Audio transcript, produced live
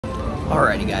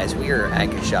Alrighty guys, we are at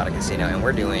Coushatta Casino and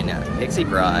we're doing Pixies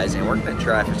Prize and we're going to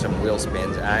try for some wheel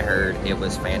spins. I heard it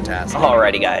was fantastic.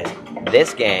 Alrighty guys,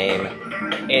 this game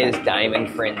is Diamond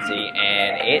Frenzy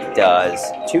and it does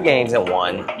 2 games in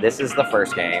 1. This is the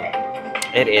first game.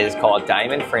 It is called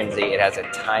Diamond Frenzy. It has a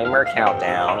timer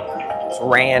countdown. It's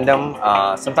random.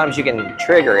 Sometimes you can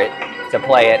trigger it to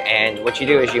play it, and what you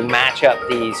do is you match up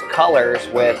these colors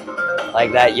with,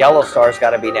 like that yellow star's got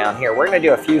to be down here. We're going to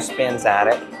do a few spins at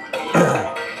it.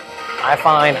 I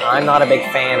find I'm not a big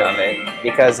fan of it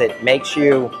because it makes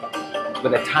you,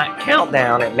 with a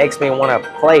countdown, it makes me want to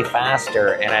play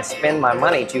faster and I spend my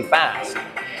money too fast.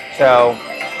 So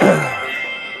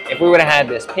if we would have had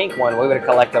this pink one, we would have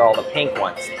collected all the pink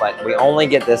ones, but we only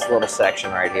get this little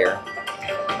section right here.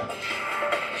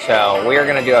 So we are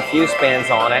going to do a few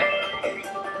spins on it.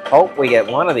 Hope we get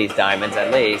one of these diamonds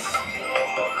at least.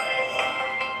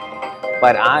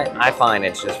 But I find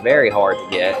it's just very hard to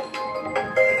get.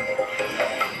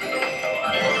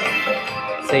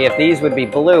 See, if these would be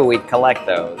blue, we'd collect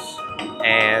those.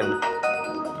 And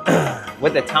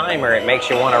with the timer, it makes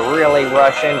you want to really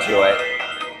rush into it.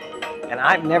 And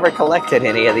I've never collected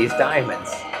any of these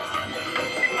diamonds.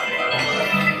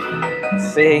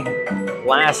 See,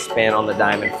 last spin on the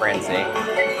Diamond Frenzy.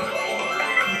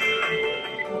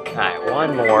 All right,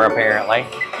 one more apparently.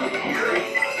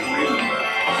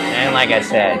 And like I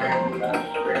said,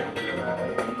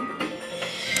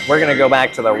 we're going to go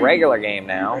back to the regular game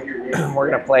now. We're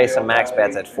going to play some max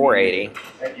bets at 480.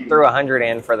 Threw 100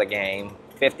 in for the game,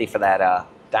 50 for that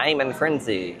Diamond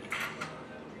Frenzy.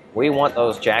 We want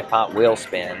those jackpot wheel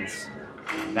spins.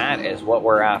 That is what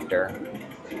we're after.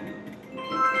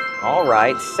 All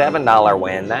right, $7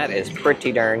 win. That is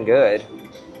pretty darn good.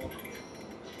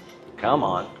 Come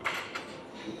on.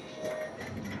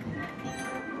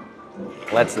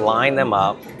 Let's line them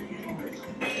up.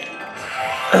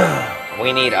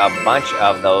 We need a bunch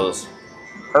of those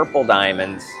purple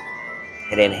diamonds.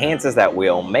 It enhances that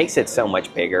wheel, makes it so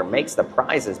much bigger, makes the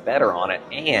prizes better on it,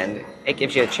 and it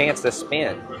gives you a chance to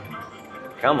spin.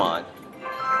 Come on.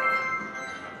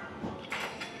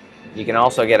 You can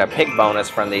also get a pick bonus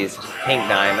from these pink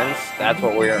diamonds. That's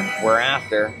what we're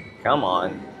after. Come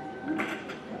on.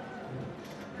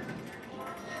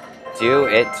 Do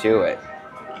it to it.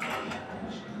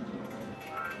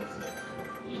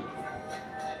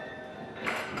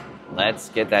 Let's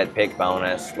get that pick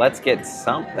bonus. Let's get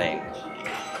something.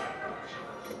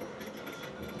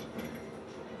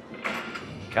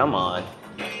 Come on.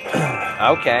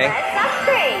 Okay. Let's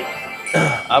upgrade.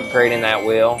 Upgrading that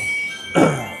wheel.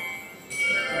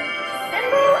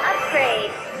 Symbol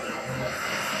upgrade.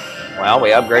 Well, we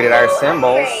upgraded our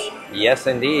symbols. Upgrade. Yes,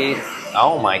 indeed.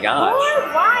 Oh my gosh. More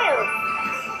wild.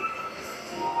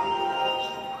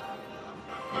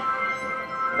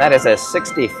 That is a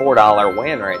 $64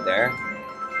 win right there.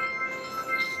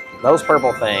 Those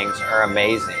purple things are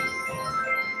amazing.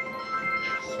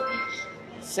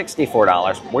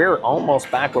 $64. We're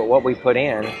almost back with what we put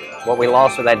in, what we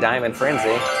lost with that Diamond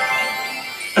Frenzy.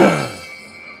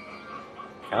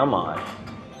 Come on.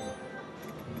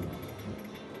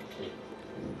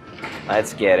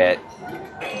 Let's get it. Time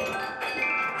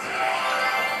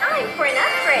for an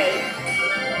upgrade.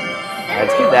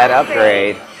 Let's get that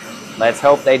upgrade. Let's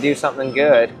hope they do something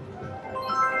good.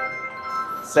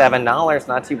 $7,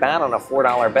 not too bad on a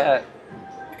 $4 bet.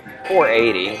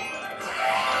 $4.80.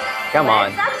 Come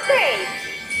on. Let's upgrade.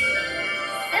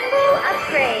 Symbol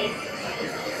upgrade.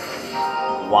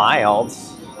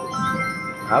 Wilds.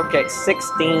 Okay,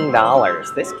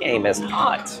 $16. This game is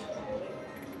hot.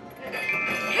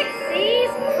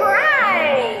 Pixies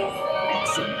Prize.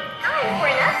 Time for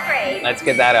an upgrade. Let's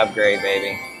get that upgrade,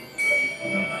 baby.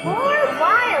 More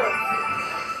wild.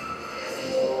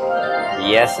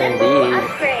 Yes, indeed.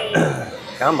 Upgrade.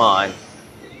 Come on.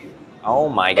 Oh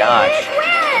my gosh.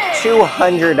 Big win.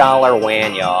 $200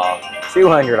 win, y'all.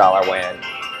 $200 win.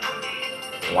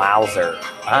 Wowzer.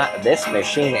 This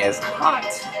machine is hot.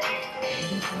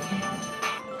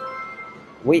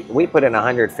 We put in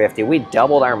 150. We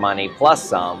doubled our money plus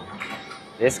some.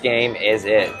 This game is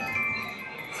it.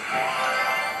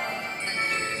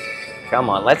 Come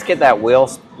on, let's get that wheel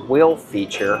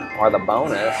feature or the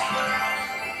bonus.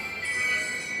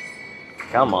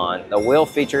 Come on, the wheel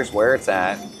feature's where it's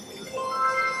at.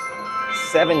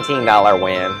 $17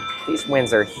 win. These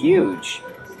wins are huge.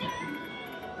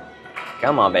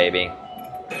 Come on, baby.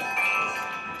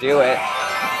 Do it.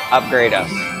 Upgrade us.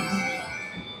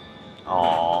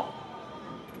 Aww.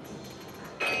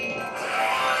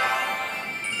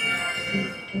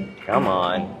 Come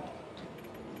on.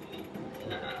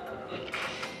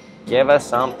 Give us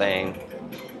something.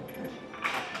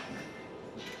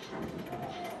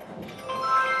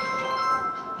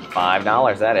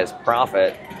 $5. That is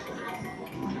profit.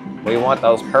 We want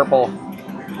those purple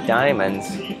diamonds.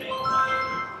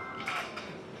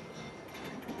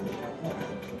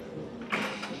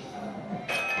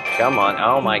 Come on.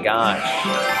 Oh my gosh.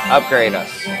 Upgrade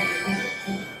us.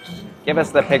 Give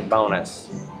us the pick bonus.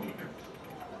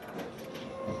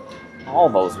 All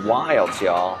those wilds,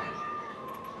 y'all.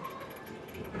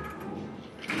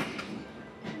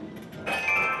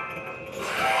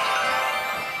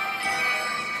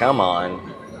 Come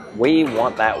on. We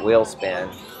want that wheel spin.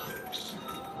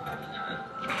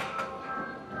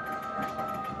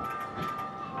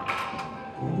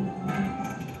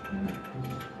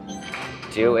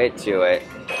 Do it to it.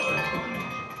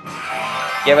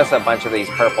 Give us a bunch of these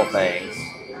purple things.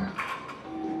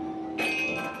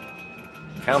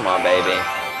 Come on, baby.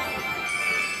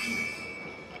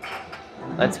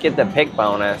 Let's get the pick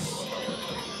bonus.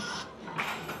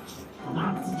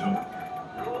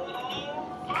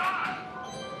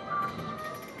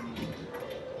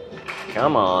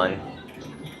 Come on.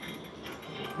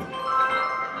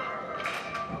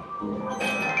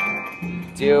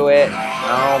 Do it.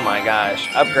 Oh my gosh.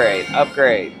 Upgrade,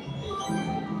 upgrade.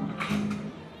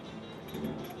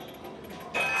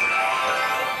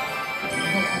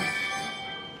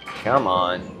 Come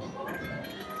on.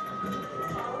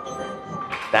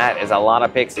 That is a lot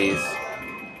of pixies.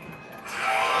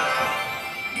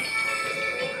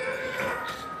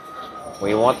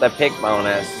 We want the pick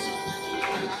bonus.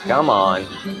 Come on.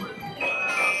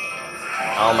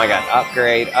 Oh my god.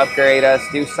 Upgrade, upgrade us.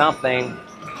 Do something.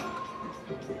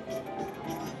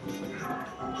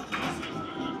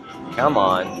 Come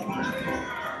on.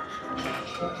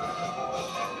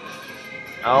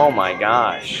 Oh my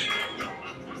gosh.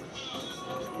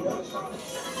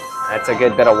 That's a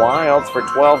good bit of wilds for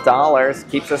 $12.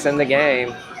 Keeps us in the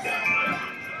game.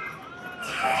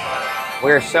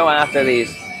 We're so after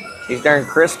these darn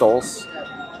crystals.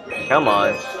 Come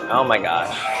on. Oh my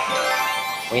gosh.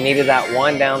 We needed that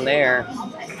one down there.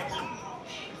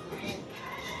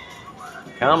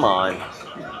 Come on.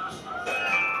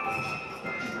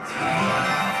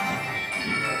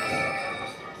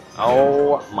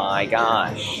 Oh my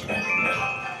gosh. Let's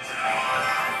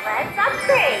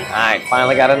upgrade. Alright,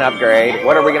 finally got an upgrade.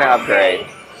 What are we going to upgrade?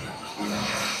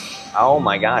 Oh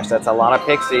my gosh, that's a lot of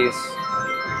pixies.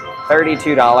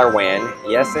 $32 win.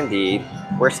 Yes, indeed.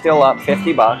 We're still up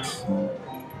 50 bucks.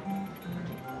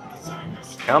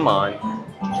 Come on.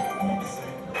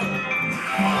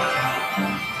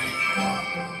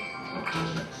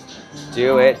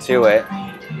 Do it to it.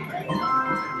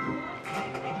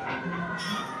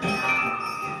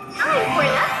 Time for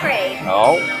an upgrade.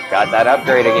 Oh, got that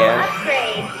upgrade again.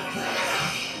 Upgrade.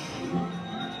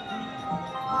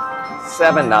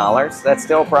 $7. That's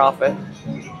still profit.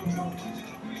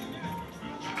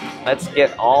 Let's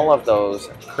get all of those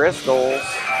crystals.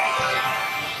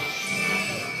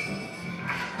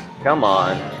 Come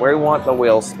on. We want the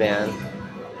wheel spin.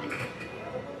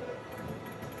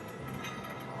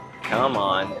 Come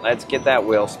on. Let's get that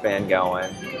wheel spin going.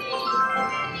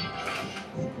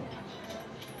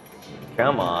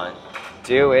 Come on.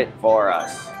 Do it for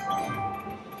us.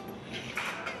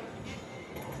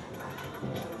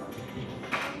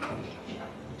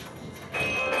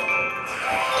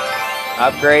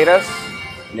 Upgrade us?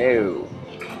 No.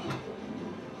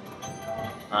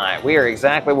 Alright, we are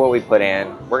exactly what we put in.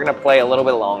 We're going to play a little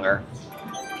bit longer.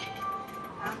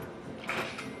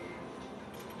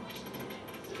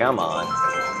 Come on.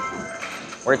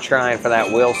 We're trying for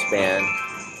that wheel spin.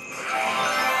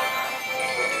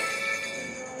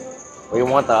 We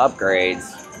want the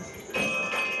upgrades.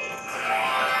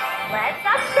 Let's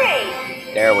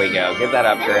upgrade. There we go. Get that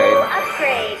Double upgrade.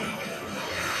 upgrade.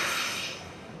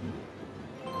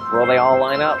 Will they all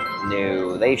line up?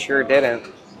 No, they sure didn't.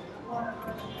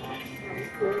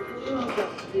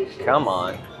 Come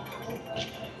on.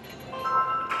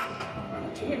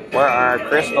 Where are our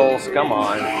crystals? Come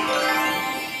on.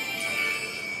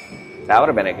 That would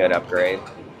have been a good upgrade.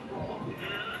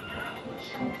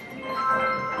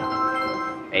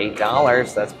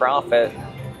 $8, that's profit.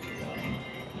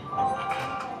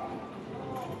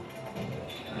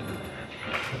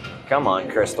 Come on,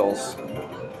 crystals.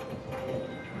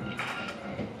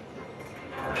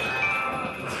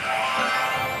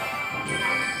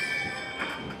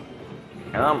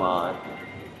 Come on.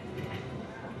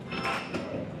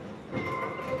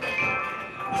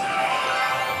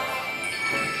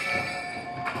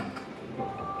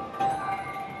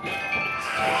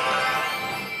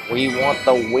 We want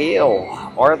the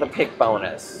wheel or the pick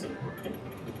bonus.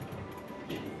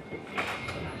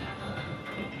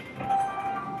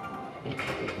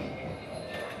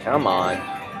 Come on.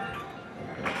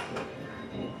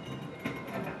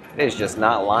 is just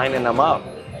not lining them up.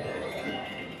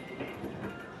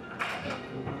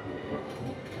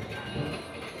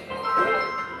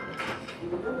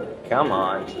 Come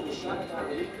on.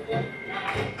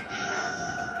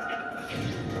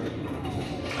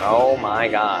 Oh my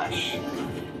gosh.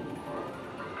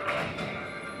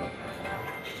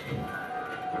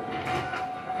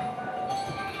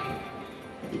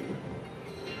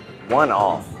 One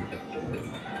off.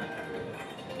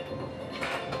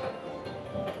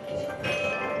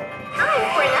 Time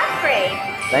for an upgrade.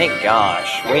 Thank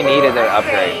gosh. We needed an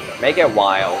upgrade. Make it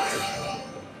wild.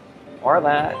 Or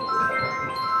that.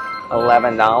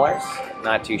 $11.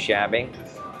 Not too shabby.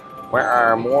 Where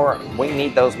are more? We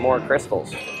need those more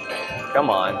crystals. Come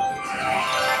on.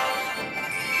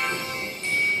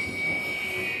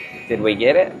 Did we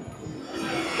get it?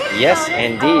 Yes,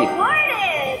 indeed.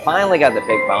 Finally got the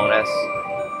big bonus.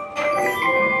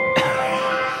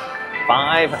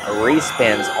 5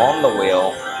 respins on the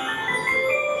wheel.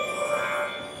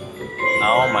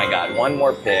 Oh my god, one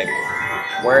more pick.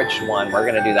 Which one? We're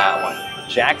gonna do that one.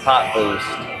 Jackpot boost.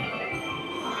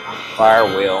 Fire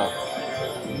wheel.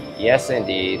 Yes,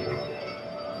 indeed.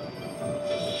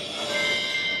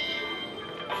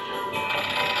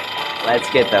 Let's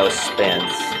get those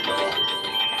spins.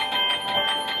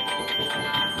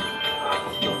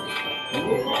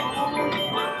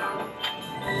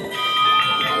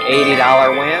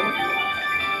 $80 win.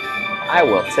 I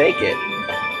will take it.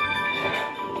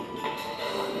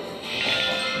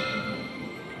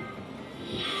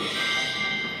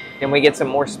 Can we get some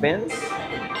more spins?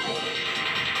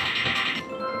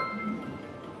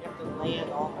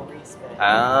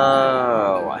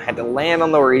 Oh, I had to land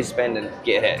on the respin to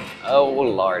get it. Oh,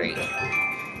 lordy.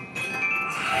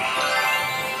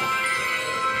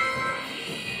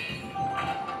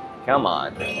 Come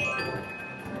on.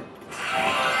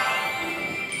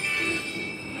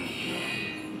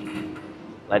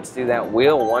 Let's do that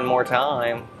wheel one more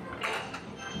time.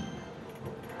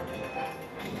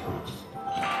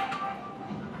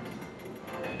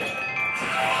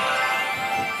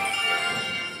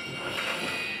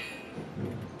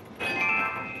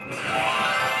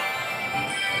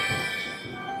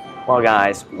 Well,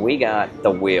 guys, we got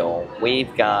the wheel.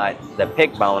 We've got the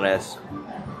pick bonus.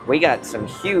 We got some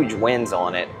huge wins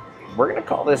on it. We're going to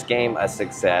call this game a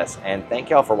success. And thank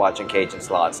y'all for watching Cajun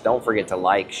Slots. Don't forget to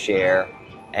like, share,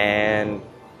 and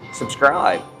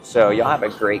subscribe. So y'all have a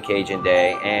great Cajun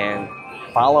day. And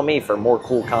follow me for more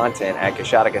cool content at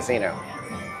Coushatta Casino.